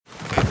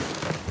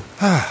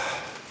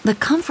The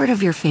comfort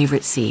of your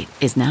favorite seat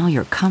is now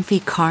your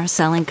comfy car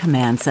selling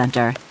command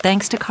center,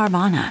 thanks to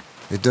Carvana.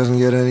 It doesn't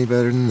get any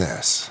better than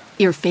this.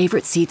 Your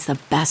favorite seat's the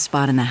best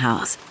spot in the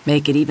house.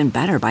 Make it even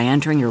better by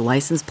entering your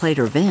license plate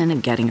or VIN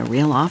and getting a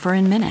real offer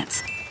in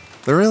minutes.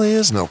 There really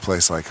is no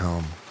place like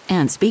home.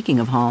 And speaking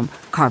of home,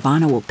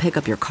 Carvana will pick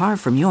up your car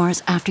from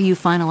yours after you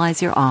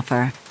finalize your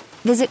offer.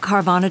 Visit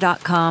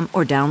Carvana.com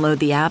or download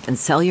the app and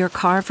sell your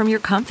car from your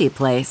comfy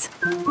place.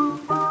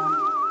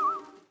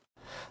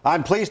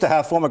 I'm pleased to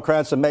have former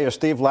Cranston Mayor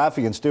Steve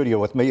Laffey in studio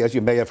with me. As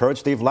you may have heard,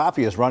 Steve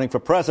Laffey is running for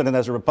president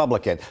as a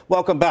Republican.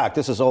 Welcome back.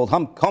 This is old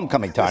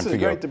homecoming time for you. This is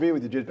great to be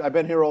with you. I've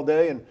been here all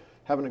day and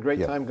having a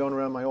great time going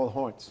around my old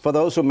haunts. For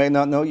those who may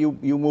not know, you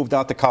moved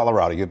out to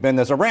Colorado. You've been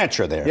as a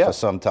rancher there for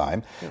some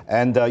time. Yeah.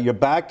 And you're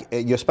back.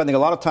 You're spending a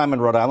lot of time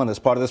in Rhode Island as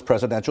part of this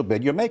presidential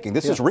bid you're making.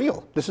 This is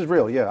real. This is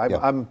real, yeah.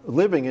 I'm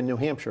living in New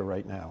Hampshire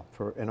right now,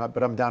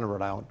 but I'm down in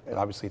Rhode Island.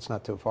 Obviously, it's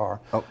not too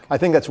far. Okay. I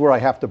think that's where I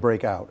have to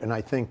break out. And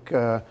I think,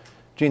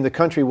 Gene, the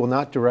country will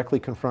not directly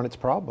confront its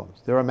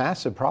problems. There are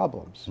massive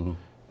problems. Mm-hmm.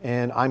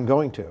 And I'm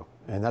going to.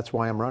 And that's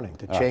why I'm running,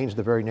 to change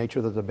the very nature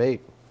of the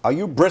debate. Are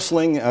you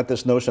bristling at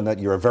this notion that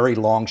you're a very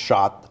long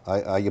shot?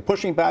 Are you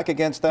pushing back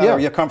against that? Yeah. Or are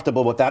you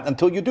comfortable with that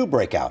until you do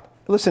break out?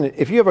 Listen,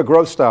 if you have a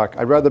growth stock,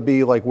 I'd rather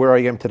be like where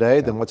I am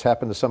today than what's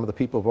happened to some of the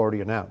people who've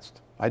already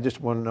announced. I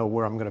just want to know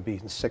where I'm going to be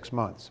in 6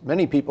 months.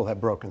 Many people have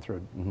broken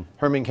through. Mm-hmm.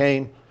 Herman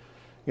Cain,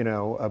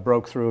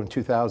 broke through in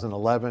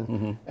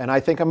 2011. And I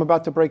think I'm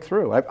about to break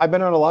through. I've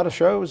been on a lot of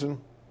shows and,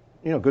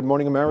 Good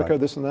Morning America,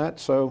 this and that.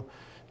 So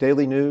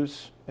Daily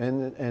News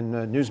and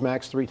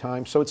Newsmax 3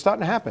 times. So it's starting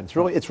to happen.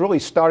 It's really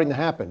starting to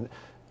happen.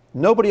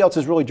 Nobody else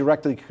is really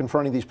directly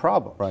confronting these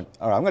problems. Right.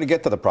 All right. I'm going to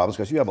get to the problems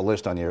because you have a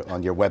list on your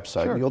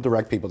website. Sure. You'll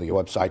direct people to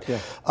your website.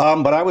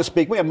 Yeah. But I was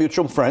speaking. We have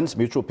mutual friends,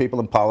 mutual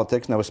people in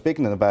politics, and I was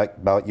speaking to them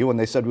about you, and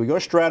they said, well, your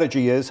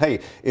strategy is,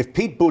 hey, if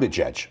Pete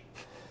Buttigieg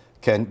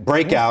can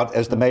break out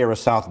as the mayor of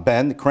South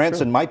Bend,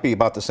 Cranston might be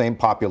about the same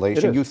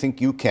population. You think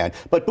you can.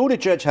 But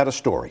Buttigieg had a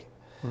story.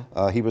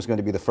 He was going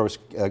to be the first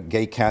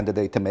gay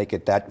candidate to make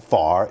it that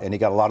far, and he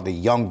got a lot of the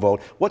young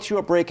vote. What's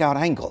your breakout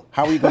angle?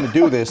 How are you going to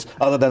do this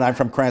other than I'm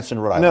from Cranston,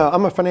 Rhode Island? No,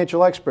 I'm a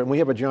financial expert, and we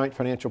have a giant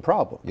financial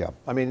problem. Yeah.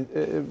 I mean,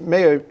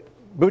 Mayor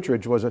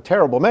Buttigieg was a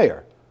terrible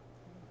mayor.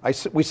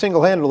 We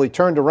single-handedly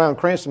turned around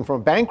Cranston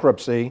from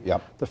bankruptcy,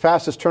 the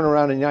fastest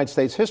turnaround in United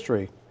States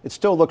history. It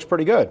still looks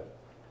pretty good.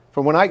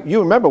 From you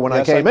remember when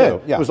I came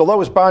in, it was the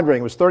lowest bond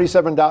rating. It was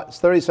 37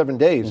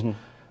 days. Mm-hmm.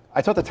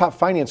 I taught the top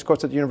finance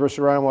course at the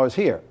University of Rhode Island while I was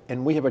here,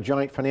 and we have a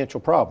giant financial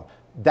problem.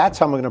 That's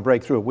how I'm going to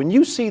break through. When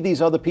you see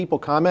these other people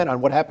comment on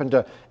what happened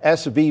to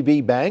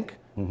SVB Bank,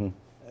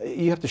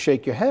 you have to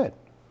shake your head.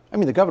 I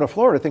mean, the governor of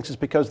Florida thinks it's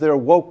because they're a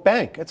woke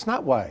bank. That's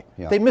not why.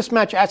 Yeah. They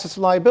mismatch assets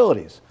and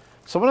liabilities.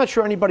 So I'm not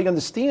sure anybody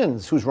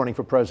understands who's running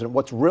for president,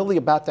 what's really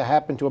about to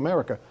happen to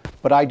America.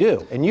 But I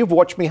do. And you've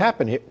watched me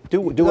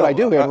do what I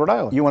do here in Rhode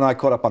Island. You and I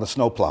caught up on a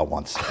snowplow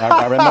once.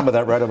 I remember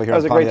that right over here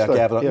in Pontiac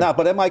Avenue. Yeah. Now,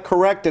 but am I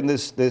correct in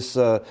this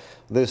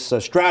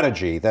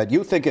strategy that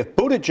you think if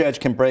Buttigieg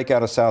can break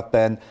out of South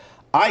Bend,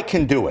 I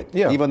can do it,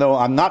 even though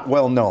I'm not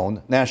well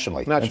known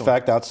nationally. In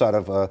fact, outside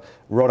of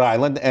Rhode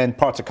Island and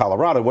parts of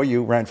Colorado, where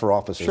you ran for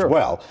office as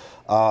well.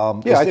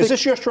 Is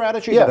this your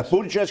strategy? Yes. That if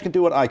Buttigieg can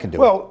do it, I can do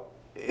it? Well,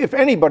 if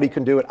anybody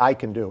can do it, I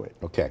can do it.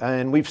 Okay.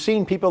 And we've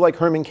seen people like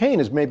Herman Cain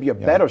as maybe a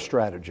better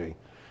strategy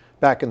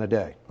back in the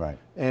day. Right.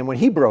 And when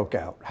he broke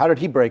out, how did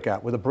he break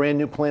out? With a brand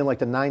new plan like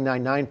the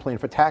 999 plan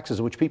for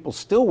taxes, which people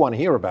still want to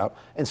hear about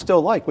and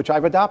still like, which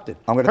I've adopted.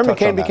 Herman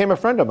Cain became a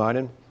friend of mine,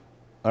 and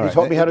he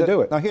taught me how to do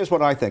it. Now, here's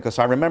what I think, because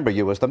I remember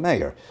you as the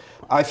mayor.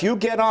 If you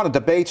get on a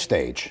debate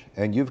stage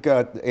and you've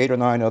got 8 or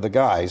 9 other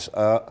guys,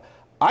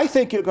 I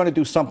think you're going to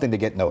do something to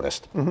get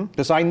noticed.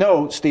 Because I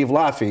know Steve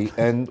Laffey,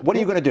 and what are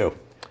you going to do?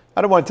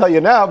 I don't want to tell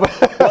you now, but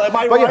well, am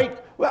I right?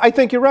 Well, I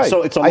think you're right.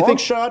 So it's a long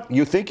shot.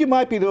 You think you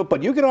might be doing it,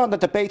 but you get on the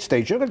debate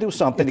stage, you're going to do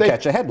something to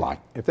catch a headline.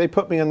 If they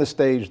put me on the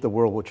stage, the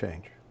world will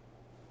change.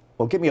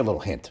 Well, give me a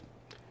little hint.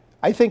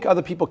 I think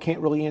other people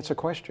can't really answer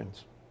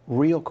questions,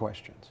 real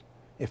questions.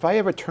 If I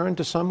ever turned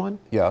to someone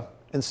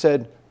and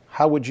said,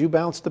 how would you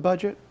balance the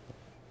budget?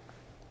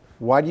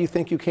 Why do you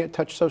think you can't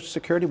touch Social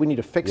Security? We need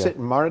to fix it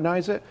and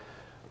modernize it.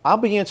 I'll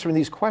be answering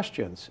these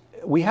questions.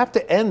 We have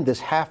to end this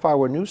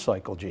half-hour news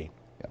cycle, Gene.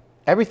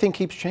 Everything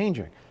keeps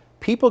changing.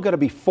 People got to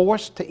be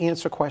forced to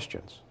answer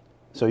questions.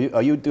 So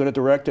are you going to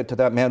direct it to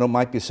that man who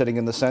might be sitting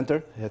in the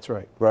center? That's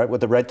right. Right,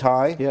 with the red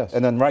tie? Yes.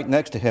 And then right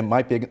next to him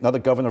might be another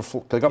governor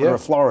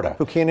of Florida.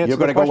 Who can't answer You're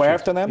going to go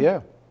after them?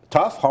 Yeah.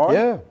 Tough, hard?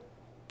 Yeah.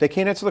 They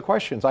can't answer the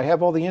questions. I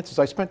have all the answers.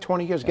 I spent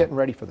 20 years getting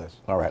ready for this.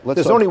 All right.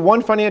 There's only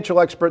one financial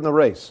expert in the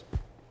race.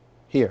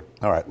 Here.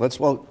 All right.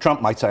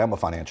 Trump might say I'm a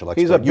financial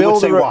expert. He's a builder. You would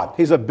say what?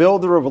 He's a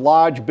builder of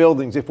large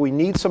buildings. If we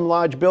need some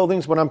large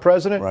buildings when I'm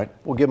president,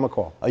 we'll give him a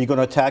call. Are you going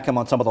to attack him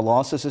on some of the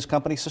losses his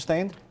company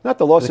sustained? Not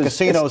the losses.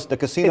 The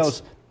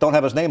casinos don't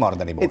have his name on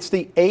it anymore. It's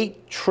the $8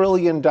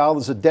 trillion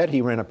of debt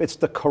he ran up. It's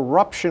the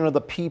corruption of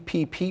the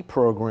PPP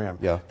program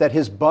that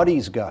his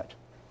buddies got.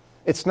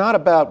 It's not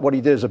about what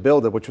he did as a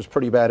builder, which was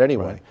pretty bad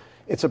anyway. Right.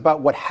 It's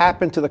about what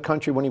happened to the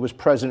country when he was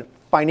president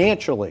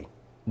financially.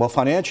 Well,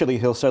 financially,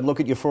 he'll say, look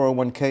at your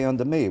 401k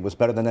under me. It was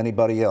better than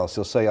anybody else.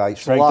 He'll say, I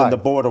strengthened the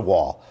border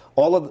wall.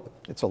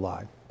 It's a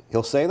lie.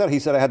 He'll say that. He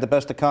said, I had the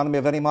best economy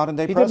of any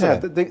modern-day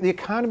president. Didn't have. The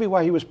economy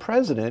while he was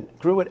president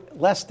grew at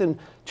less than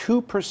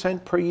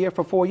 2% per year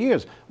for 4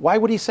 years. Why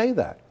would he say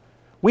that?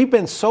 We've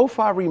been so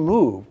far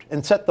removed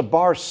and set the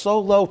bar so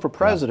low for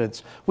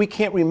presidents, we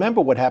can't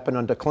remember what happened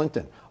under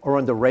Clinton or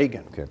under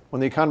Reagan, when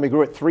the economy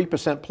grew at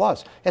 3%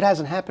 plus. It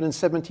hasn't happened in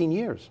 17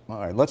 years. All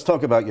right, let's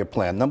talk about your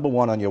plan. Number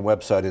one on your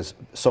website is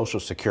Social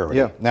Security.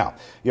 Yeah. Now,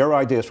 your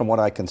ideas, from what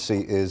I can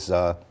see, is,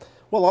 well,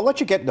 I'll let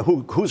you get into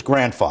who's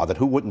grandfathered,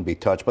 who wouldn't be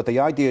touched, but the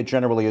idea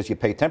generally is you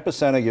pay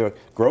 10% of your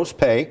gross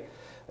pay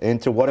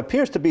into what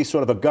appears to be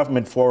sort of a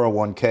government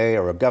 401k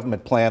or a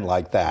government plan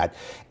like that.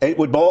 It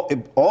would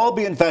all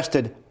be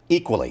invested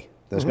equally.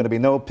 There's going to be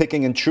no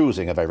picking and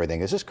choosing of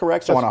everything. Is this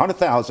correct? So on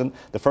 100,000,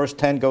 the first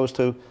 10 goes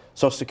to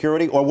Social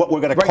Security, or what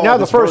we're going to call right now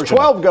the first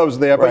 12 goes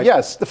there, but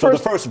yes, the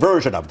first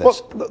version of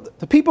this. Well,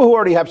 the people who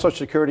already have Social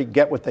Security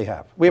get what they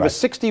have. We have a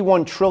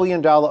 $61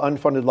 trillion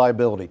unfunded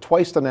liability,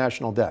 twice the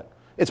national debt.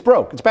 It's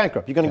broke. It's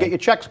bankrupt. You're going to get your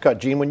checks cut,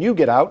 Gene. When you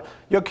get out,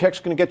 your check's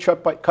going to get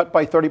cut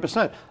by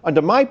 30%.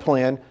 Under my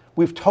plan,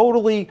 we've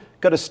totally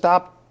got to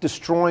stop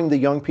destroying the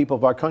young people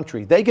of our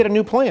country. They get a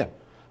new plan.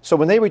 So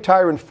when they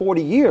retire in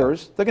 40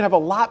 years, they're going to have a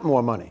lot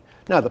more money.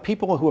 Now, the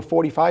people who are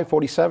 45,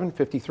 47,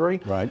 53,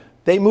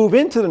 they move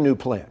into the new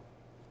plan,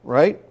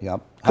 right?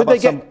 Yep.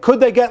 Could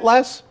they get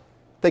less?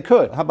 They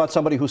could. How about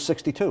somebody who's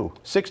 62?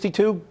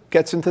 62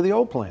 gets into the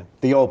old plan.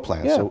 The old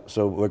plan. Yeah.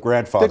 So we're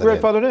grandfathered in. They're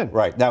grandfathered in.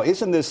 Right. Now,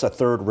 isn't this a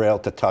third rail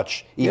to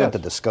touch, even to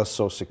discuss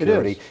Social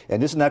Security? It is.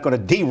 And isn't that going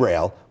to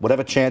derail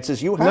whatever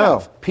chances you have? No.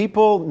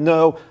 People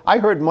know. I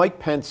heard Mike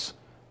Pence,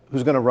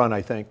 who's going to run,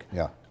 I think,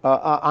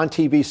 on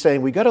TV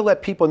saying, we got to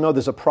let people know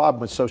there's a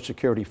problem with Social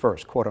Security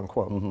first, quote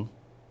unquote.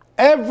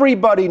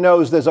 Everybody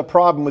knows there's a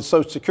problem with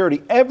Social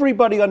Security.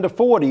 Everybody under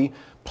 40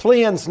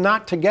 plans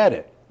not to get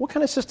it. What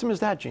kind of system is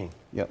that, Gene?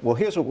 Yeah, well,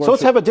 here's what works. So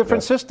let's have a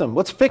different system.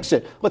 Let's fix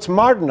it. Let's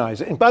modernize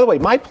it. And by the way,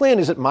 my plan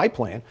isn't my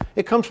plan.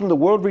 It comes from the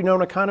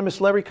world-renowned economist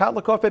Larry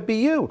Kotlikoff at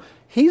BU.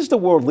 He's the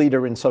world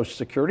leader in Social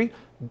Security.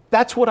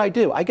 That's what I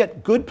do. I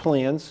get good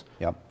plans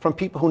from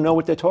people who know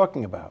what they're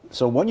talking about.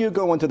 So when you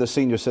go into the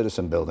senior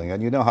citizen building,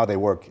 and you know how they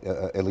work,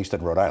 at least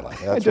in Rhode Island,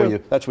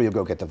 that's where you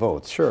go get the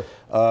votes. Sure.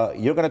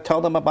 You're going to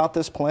tell them about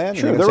this plan?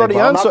 Sure. They're already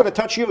I'm not going to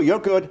touch you. You're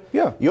good.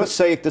 Yeah. You're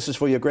safe. This is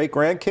for your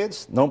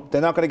great-grandkids. No, they're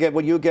not going to get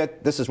what you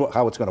get. This is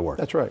how it's going to work.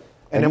 That's right.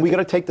 And then we got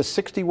to take the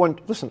 61,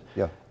 listen,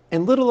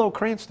 in little old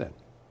Cranston,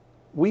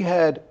 we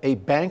had a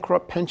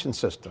bankrupt pension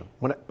system.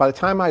 By the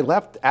time I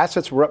left,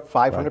 assets were up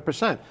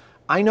 500%. Right.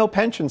 I know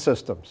pension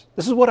systems.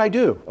 This is what I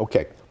do.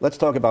 Okay, let's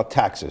talk about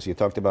taxes. You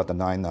talked about the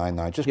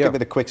 999. Just give me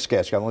the quick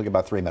sketch. I'll only get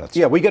about 3 minutes.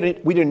 Yeah, we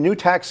did a new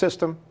tax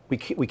system. We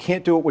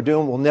can't do what we're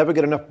doing. We'll never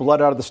get enough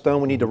blood out of the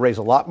stone. We need to raise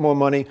a lot more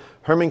money.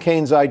 Herman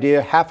Cain's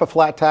idea, half a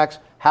flat tax,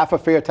 half a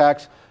fair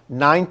tax,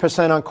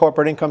 9% on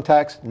corporate income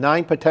tax,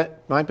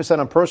 9%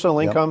 on personal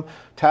income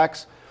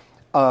tax.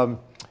 And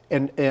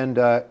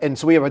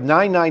so we have a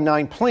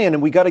 999 plan,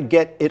 and we got to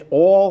get it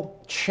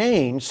all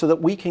changed so that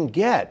we can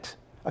get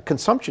a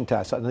consumption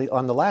tax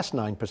on the last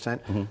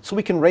 9%, so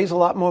we can raise a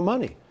lot more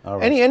money.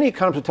 Right. Any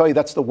economist will tell you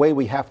that's the way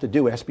we have to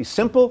do it. It has to be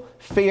simple,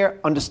 fair,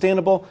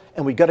 understandable,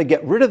 and we got to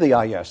get rid of the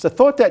IS. The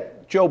thought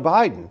that Joe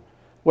Biden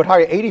would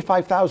hire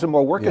 85,000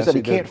 more workers that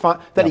he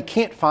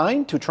can't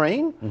find to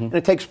train, and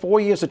it takes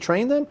 4 years to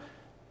train them,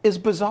 is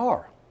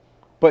bizarre.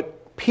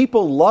 But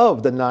people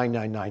love the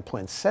 999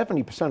 plan.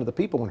 70% of the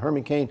people, when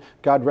Herman Cain,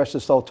 God rest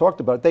his soul, talked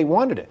about it, they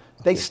wanted it.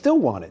 They still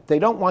want it. They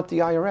don't want the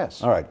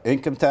IRS. All right,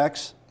 income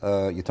tax.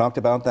 You talked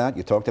about that.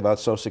 You talked about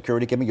Social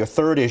Security. Give me your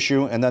third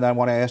issue, and then I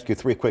want to ask you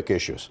 3 quick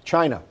issues.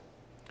 China.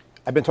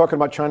 I've been talking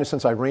about China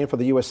since I ran for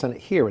the U.S. Senate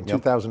here in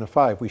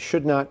 2005. We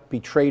should not be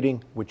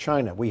trading with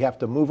China. We have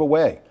to move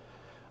away.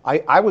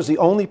 I was the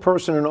only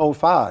person in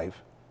 2005,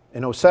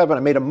 in 2007, I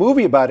made a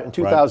movie about it in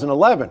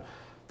 2011,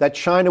 that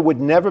China would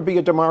never be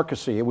a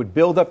democracy. It would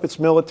build up its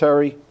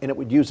military, and it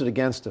would use it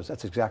against us.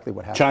 That's exactly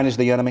what happened. China's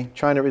the enemy?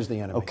 China is the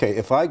enemy. Okay,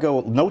 if I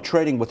go no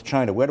trading with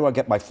China, where do I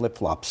get my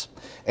flip-flops?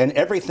 And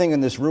everything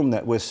in this room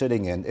that we're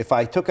sitting in, if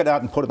I took it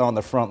out and put it on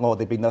the front law,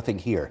 there'd be nothing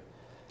here.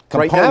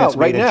 Right now,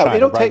 China,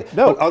 it'll take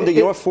no. But under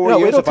your 4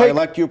 years, if I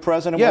elect you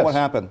president, what will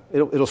happen?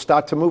 It'll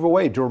start to move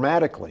away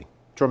dramatically.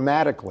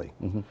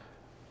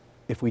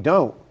 If we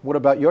don't, what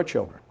about your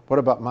children? What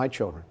about my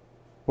children?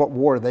 What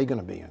war are they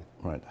going to be in?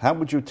 Right. How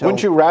would you tell?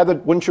 Wouldn't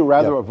you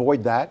rather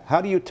avoid that? How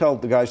do you tell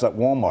the guys at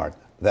Walmart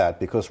that?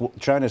 Because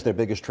China is their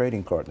biggest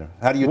trading partner.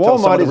 How do you tell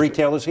some of the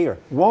retailers here?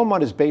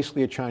 Walmart is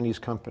basically a Chinese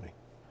company.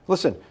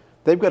 Listen,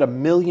 they've got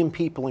 1 million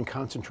people in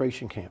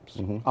concentration camps.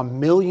 1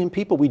 million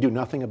people. We do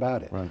nothing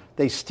about it. Right.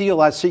 They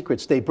steal our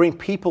secrets. They bring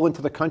people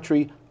into the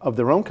country of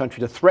their own country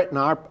to threaten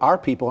our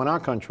people in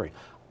our country.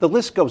 The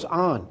list goes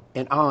on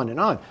and on and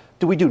on.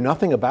 Do we do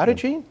nothing about it,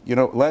 Gene? You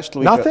know, last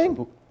week...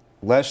 Nothing?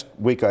 Last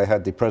week I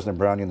had the President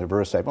Brown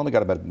University. I've only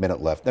got about a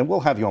minute left, and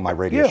we'll have you on my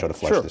radio show to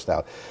flesh this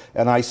out.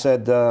 And I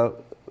said,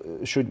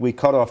 should we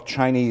cut off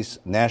Chinese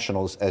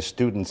nationals as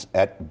students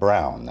at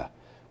Brown?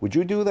 Would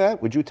you do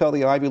that? Would you tell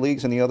the Ivy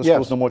Leagues and the other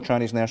schools no more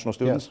Chinese national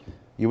students? Yes.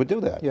 You would do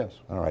that? Yes.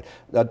 All right.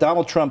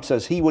 Donald Trump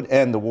says he would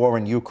end the war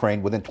in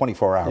Ukraine within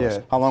 24 hours.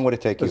 Yeah. How long would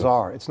it take you?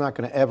 Bizarre. It's not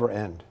going to ever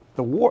end.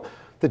 The war,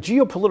 the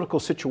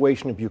geopolitical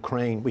situation of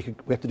Ukraine, we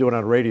have to do it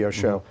on a radio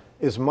show,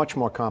 is much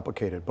more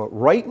complicated. But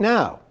right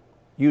now,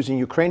 using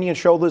Ukrainian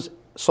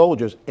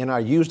soldiers in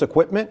our used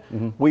equipment,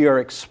 we are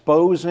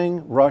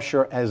exposing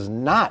Russia as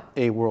not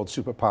a world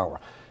superpower.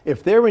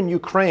 If they're in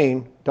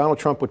Ukraine, Donald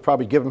Trump would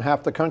probably give them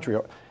half the country,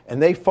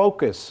 and they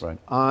focus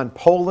on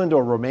Poland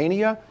or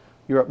Romania,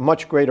 you're at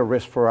much greater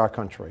risk for our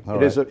country.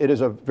 It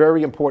is a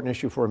very important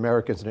issue for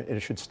Americans, and it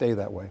should stay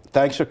that way.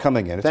 Thanks for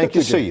coming in. It's Thank good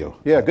to see you.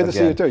 Yeah, good to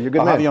see you too. You're a good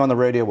I'll man. have you on the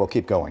radio. We'll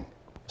keep going.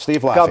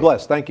 Steve Laffey. God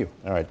bless. Thank you.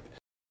 All right.